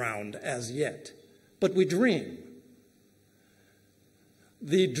on the ground as yet, but we dream.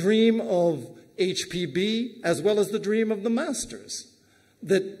 The dream of HPB as well as the dream of the masters,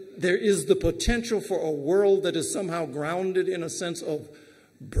 that there is the potential for a world that is somehow grounded in a sense of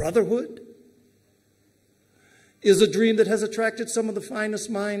brotherhood, is a dream that has attracted some of the finest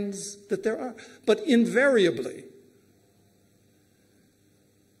minds that there are. But invariably,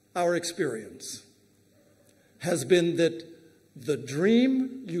 our experience has been that the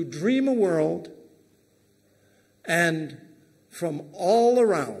dream, you dream a world, and from all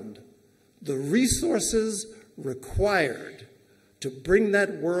around, the resources required to bring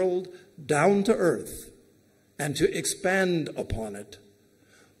that world down to earth and to expand upon it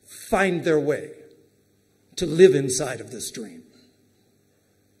find their way to live inside of this dream.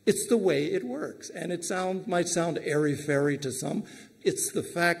 It's the way it works, and it might sound airy-fairy to some. It's the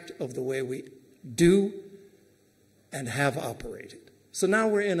fact of the way we do and have operated. So now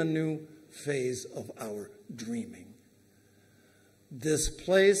we're in a new phase of our dreaming. This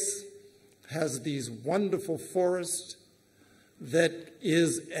place has these wonderful forests that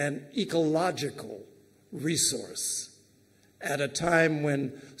is an ecological resource at a time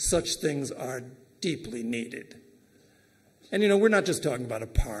when such things are deeply needed. And, you know, we're not just talking about a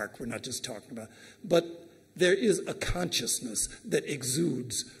park, we're not just talking about, but there is a consciousness that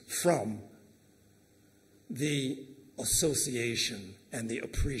exudes from the association and the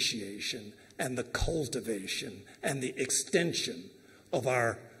appreciation and the cultivation and the extension of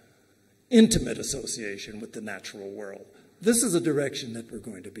our intimate association with the natural world. This is a direction that we're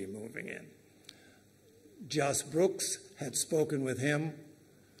going to be moving in. Joss Brooks had spoken with him,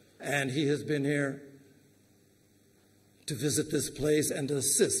 and he has been here to visit this place and to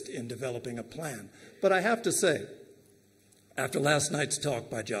assist in developing a plan. But I have to say, after last night's talk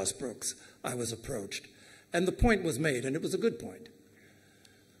by Joss Brooks, I was approached, and the point was made, and it was a good point.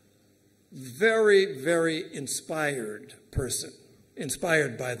 Very, very inspired person,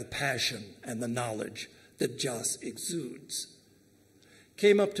 inspired by the passion and the knowledge that Joss exudes,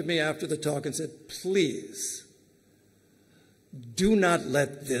 came up to me after the talk and said, please, do not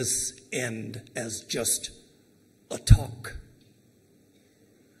let this end as just a talk.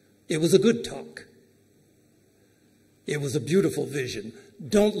 It was a good talk. It was a beautiful vision.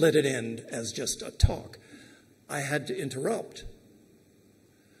 Don't let it end as just a talk. I had to interrupt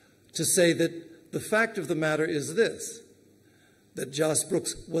to say that the fact of the matter is this, that Joss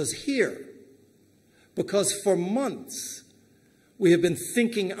Brooks was here because for months we have been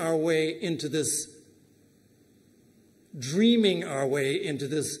thinking our way into this, dreaming our way into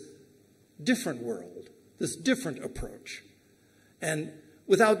this different world, this different approach. And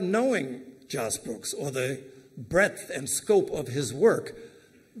without knowing Joss Brooks or the breadth and scope of his work,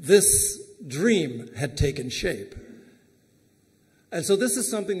 this dream had taken shape. And so this is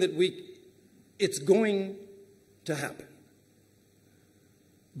something that it's going to happen.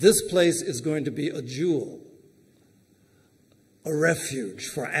 This place is going to be a jewel, a refuge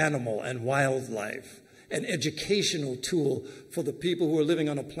for animal and wildlife, an educational tool for the people who are living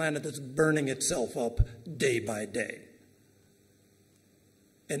on a planet that's burning itself up day by day.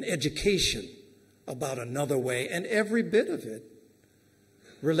 An education about another way, and every bit of it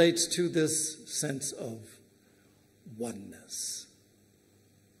relates to this sense of oneness.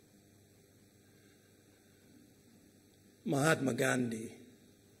 Mahatma Gandhi,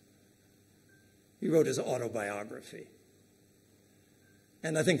 he wrote his autobiography.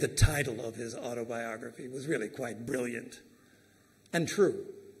 And I think the title of his autobiography was really quite brilliant and true.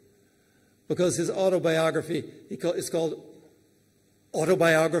 Because his autobiography, it's called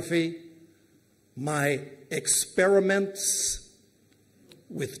Autobiography, My Experiments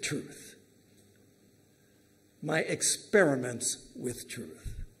with Truth. My Experiments with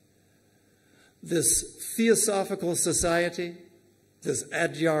Truth. This Theosophical Society, this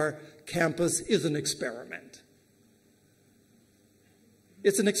Adyar campus is an experiment.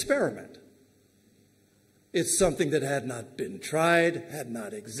 It's an experiment. It's something that had not been tried, had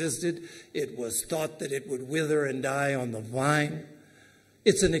not existed. It was thought that it would wither and die on the vine.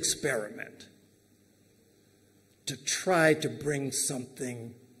 It's an experiment to try to bring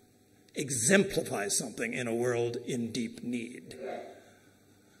something, exemplify something in a world in deep need.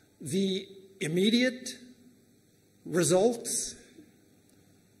 The immediate results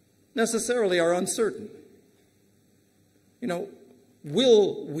necessarily are uncertain. You know,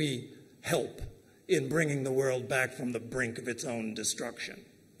 will we help in bringing the world back from the brink of its own destruction?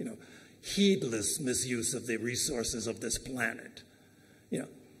 You know, heedless misuse of the resources of this planet. You know,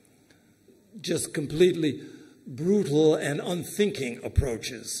 just completely brutal and unthinking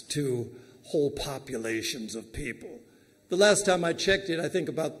approaches to whole populations of people. The last time I checked it, I think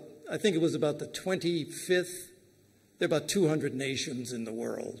it was about the 25th. There are about 200 nations in the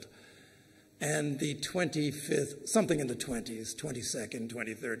world. And the 25th, something in the 20s, 22nd,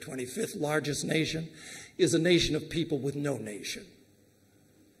 23rd, 25th largest nation is a nation of people with no nation.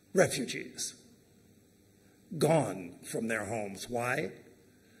 Refugees. Gone from their homes. Why?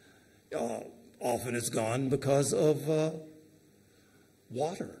 Often it's gone because of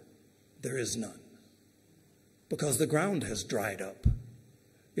water. There is none. because the ground has dried up.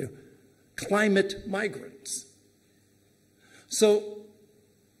 You know, climate migrants. So,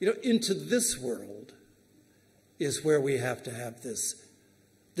 you know, into this world is where we have to have this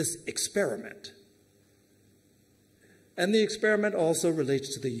experiment. And the experiment also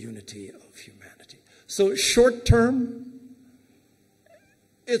relates to the unity of humanity. So short term,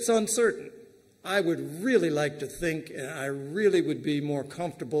 it's uncertain. I would really like to think, and I really would be more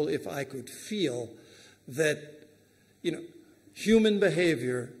comfortable if I could feel that, you know, human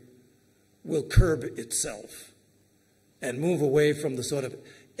behavior will curb itself and move away from the sort of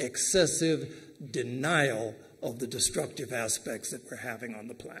excessive denial of the destructive aspects that we're having on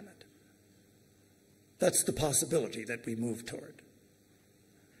the planet. That's the possibility that we move toward.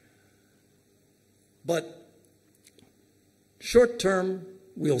 But short term,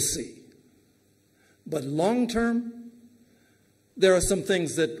 we'll see. But long term, there are some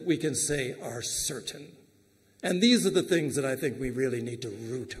things that we can say are certain. And these are the things that I think we really need to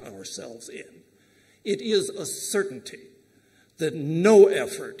root ourselves in. It is a certainty that no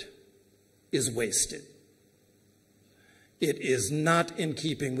effort is wasted. It is not in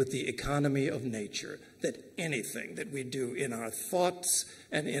keeping with the economy of nature that anything that we do in our thoughts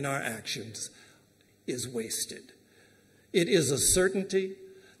and in our actions is wasted. It is a certainty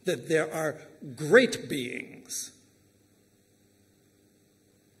that there are great beings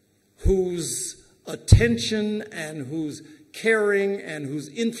whose attention and whose caring and whose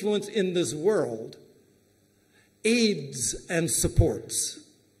influence in this world aids and supports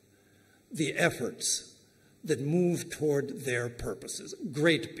the efforts that move toward their purposes.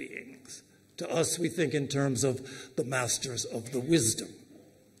 Great beings. To us, we think in terms of the masters of the wisdom.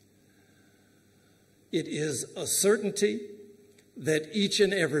 It is a certainty that each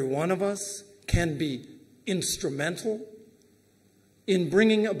and every one of us can be instrumental in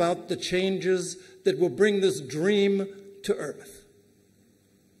bringing about the changes that will bring this dream to earth.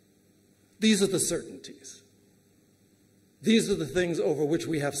 These are the certainties. These are the things over which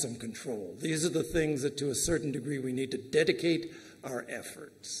we have some control. These are the things that to a certain degree we need to dedicate our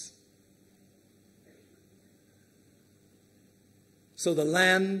efforts. So the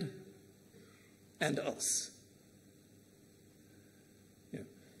land and us.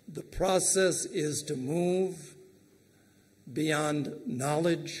 The process is to move beyond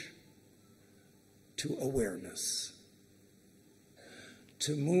knowledge to awareness.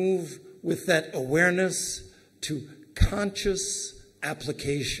 To move with that awareness to conscious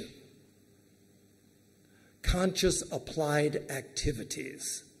application. Conscious applied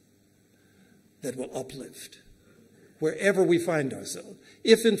activities that will uplift wherever we find ourselves.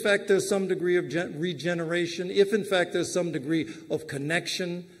 If in fact there's some degree of regeneration, if in fact there's some degree of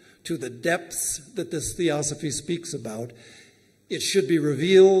connection to the depths that this theosophy speaks about, it should be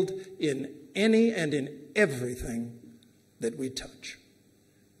revealed in any and in everything that we touch.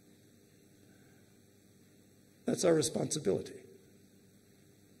 That's our responsibility.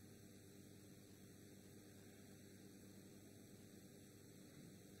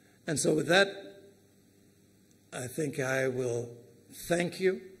 And so with that, I think I will thank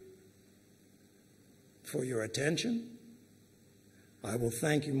you for your attention. I will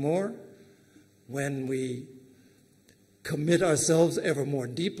thank you more when we commit ourselves ever more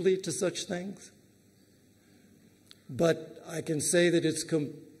deeply to such things. But I can say that it's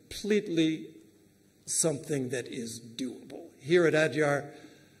completely something that is doable. Here at Adyar,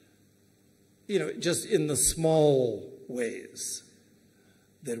 you know, just in the small ways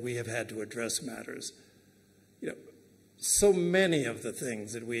that we have had to address matters, you know, so many of the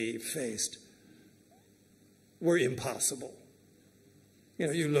things that we faced were impossible. You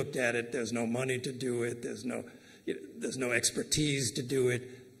know, you looked at it, there's no money to do it, there's no expertise to do it,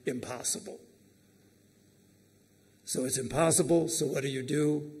 impossible. So it's impossible, so what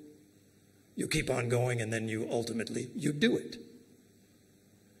do? You keep on going, and then you ultimately do it.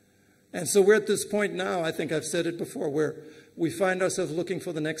 And so we're at this point now, I think I've said it before, where we find ourselves looking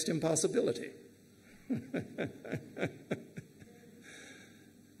for the next impossibility.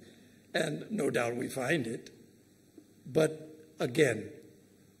 And no doubt we find it. But again,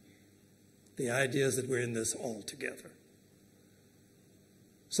 the idea is that we're in this all together.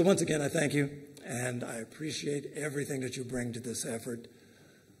 So once again, I thank you, and I appreciate everything that you bring to this effort.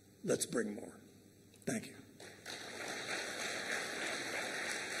 Let's bring more. Thank you.